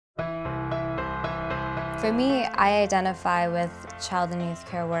For me, I identify with child and youth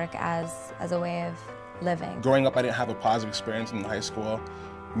care work as a way of living. Growing up, I didn't have a positive experience in high school,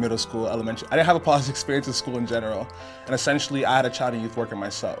 middle school, elementary. I didn't have a positive experience in school in general. And essentially, I had a child and youth worker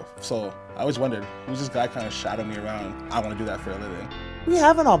myself. So I always wondered, who's this guy kind of shadowing me around? I want to do that for a living. We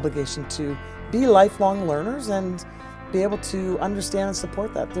have an obligation to be lifelong learners and be able to understand and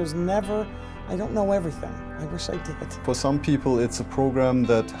support that. There's never, I don't know everything. I wish I did. For some people, it's a program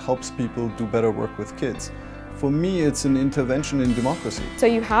that helps people do better work with kids. For me, it's an intervention in democracy. So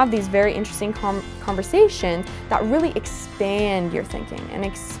you have these very interesting conversations that really expand your thinking and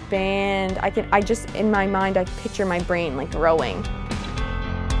expand, in my mind, I picture my brain like growing.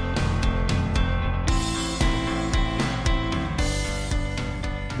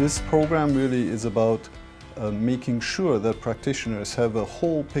 This program really is about making sure that practitioners have a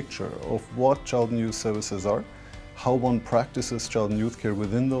whole picture of what child and youth services are, how one practices child and youth care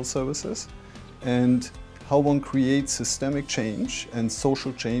within those services, and how one creates systemic change and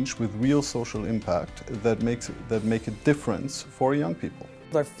social change with real social impact that make a difference for young people.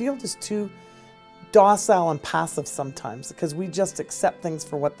 Our field is too docile and passive sometimes because we just accept things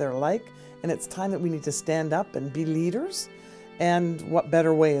for what they're like, and it's time that we need to stand up and be leaders. And what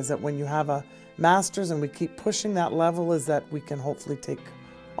better way is that when you have a master's and we keep pushing that level is that we can hopefully take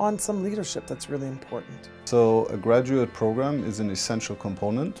on some leadership that's really important. So a graduate program is an essential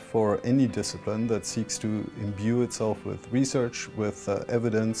component for any discipline that seeks to imbue itself with research, with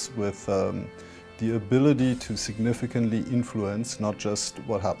evidence, with the ability to significantly influence not just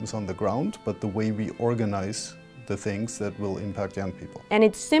what happens on the ground, but the way we organize the things that will impact young people. And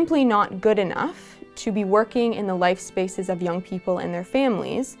it's simply not good enough to be working in the life spaces of young people and their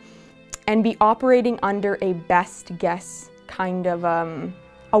families and be operating under a best guess kind of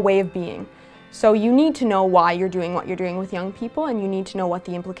a way of being. So you need to know why you're doing what you're doing with young people, and you need to know what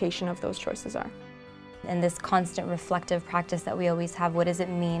the implication of those choices are. And this constant reflective practice that we always have, what does it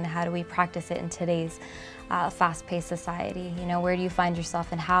mean? How do we practice it in today's fast-paced society? You know, where do you find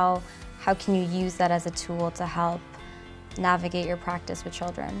yourself, and how can you use that as a tool to help navigate your practice with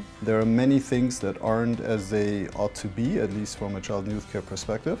children? There are many things that aren't as they ought to be, at least from a child and youth care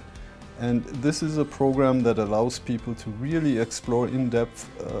perspective. And this is a program that allows people to really explore in depth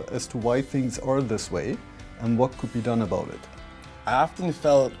as to why things are this way and what could be done about it. I often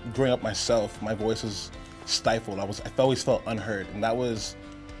felt, growing up myself, my voice was stifled. I always felt unheard, and that was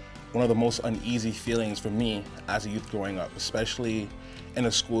one of the most uneasy feelings for me as a youth growing up, especially in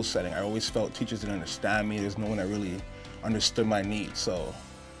a school setting. I always felt teachers didn't understand me. There's no one that really understood my needs. So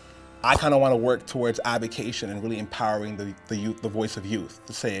I kind of want to work towards advocacy and really empowering the youth, the voice of youth,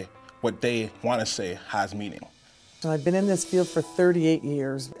 to say what they want to say has meaning. I've been in this field for 38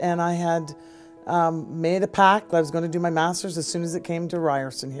 years, and I had made a pact that I was going to do my master's as soon as it came to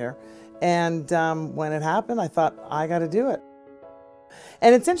Ryerson here. And when it happened, I thought, I got to do it.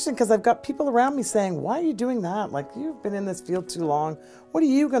 And it's interesting because I've got people around me saying, why are you doing that? Like, you've been in this field too long. What are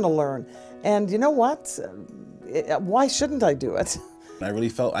you going to learn? And you know what? Why shouldn't I do it? I really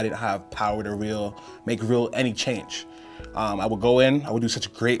felt I didn't have power to make any change. I would go in, I would do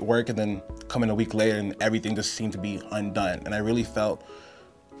such great work, and then come in a week later and everything just seemed to be undone. And I really felt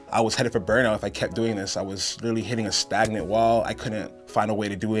I was headed for burnout if I kept doing this. I was really hitting a stagnant wall. I couldn't find a way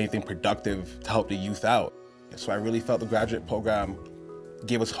to do anything productive to help the youth out. So I really felt the graduate program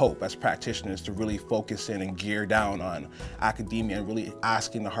gave us hope as practitioners to really focus in and gear down on academia and really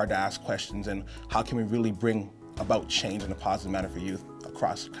asking the hard-to-ask questions and how can we really bring about change in a positive manner for youth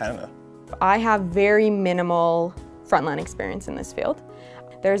across Canada. I have very minimal frontline experience in this field.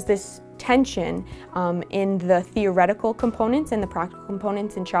 There's this tension in the theoretical components and the practical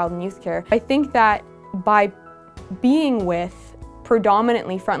components in child and youth care. I think that by being with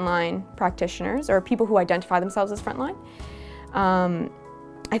predominantly frontline practitioners or people who identify themselves as frontline,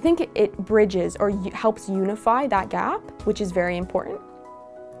 I think it bridges or helps unify that gap, which is very important.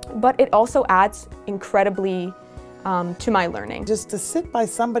 But it also adds incredibly to my learning. Just to sit by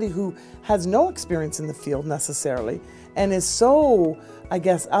somebody who has no experience in the field necessarily and is so, I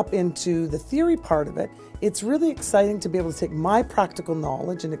guess, up into the theory part of it, it's really exciting to be able to take my practical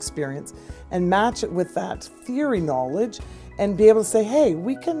knowledge and experience and match it with that theory knowledge and be able to say, hey,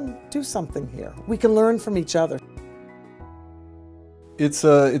 we can do something here. We can learn from each other. It's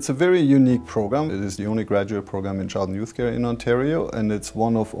a very unique program. It is the only graduate program in child and youth care in Ontario, and it's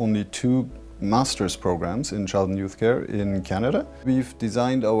one of only 2 master's programs in child and youth care in Canada. We've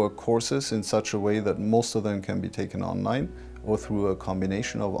designed our courses in such a way that most of them can be taken online or through a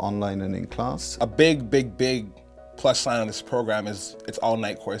combination of online and in class. A big plus sign on this program is it's all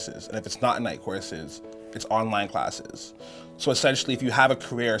night courses, and if it's not night courses, it's online classes. So essentially, if you have a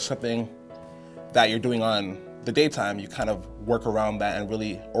career, something that you're doing on the daytime, you kind of work around that and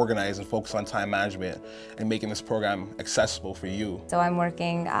really organize and focus on time management and making this program accessible for you. So I'm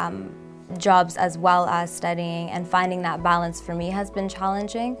working jobs as well as studying, and finding that balance for me has been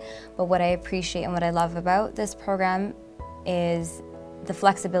challenging. But what I appreciate and what I love about this program is the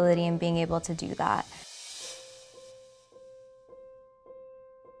flexibility in being able to do that.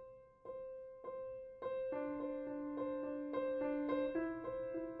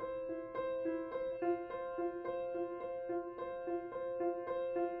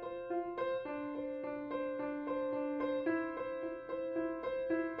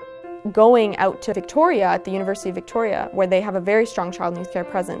 Going out to Victoria, at the University of Victoria, where they have a very strong child and youth care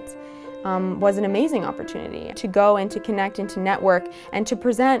presence, was an amazing opportunity to go and to connect and to network and to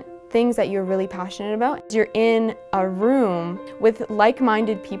present things that you're really passionate about. You're in a room with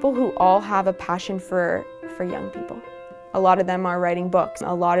like-minded people who all have a passion for young people. A lot of them are writing books,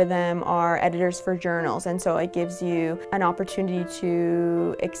 a lot of them are editors for journals, and so it gives you an opportunity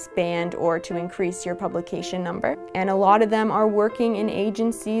to expand or to increase your publication number. And a lot of them are working in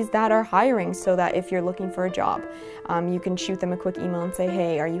agencies that are hiring, so that if you're looking for a job, you can shoot them a quick email and say,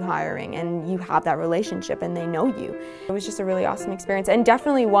 hey, are you hiring? And you have that relationship and they know you. It was just a really awesome experience, and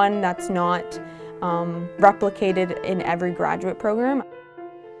definitely one that's not replicated in every graduate program.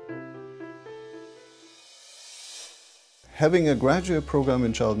 Having a graduate program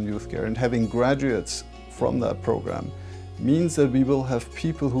in child and youth care and having graduates from that program means that we will have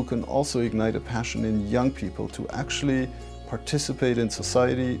people who can also ignite a passion in young people to actually participate in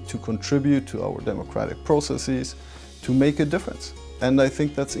society, to contribute to our democratic processes, to make a difference. And I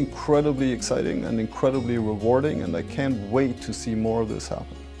think that's incredibly exciting and incredibly rewarding, and I can't wait to see more of this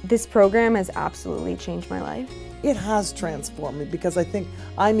happen. This program has absolutely changed my life. It has transformed me because I think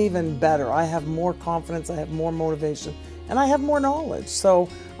I'm even better. I have more confidence, I have more motivation, and I have more knowledge. So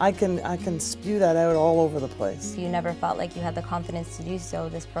I can spew that out all over the place. If you never felt like you had the confidence to do so,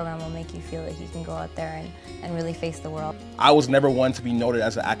 this program will make you feel like you can go out there and really face the world. I was never one to be noted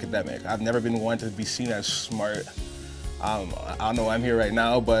as an academic. I've never been one to be seen as smart. I don't know why I'm here right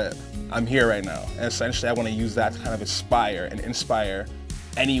now, but I'm here right now. And essentially I want to use that to kind of inspire and inspire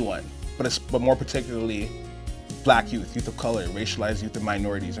anyone, but more particularly Black youth, youth of color, racialized youth and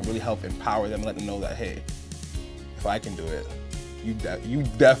minorities, and really help empower them and let them know that, hey, if I can do it, you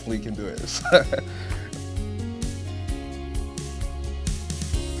definitely can do it.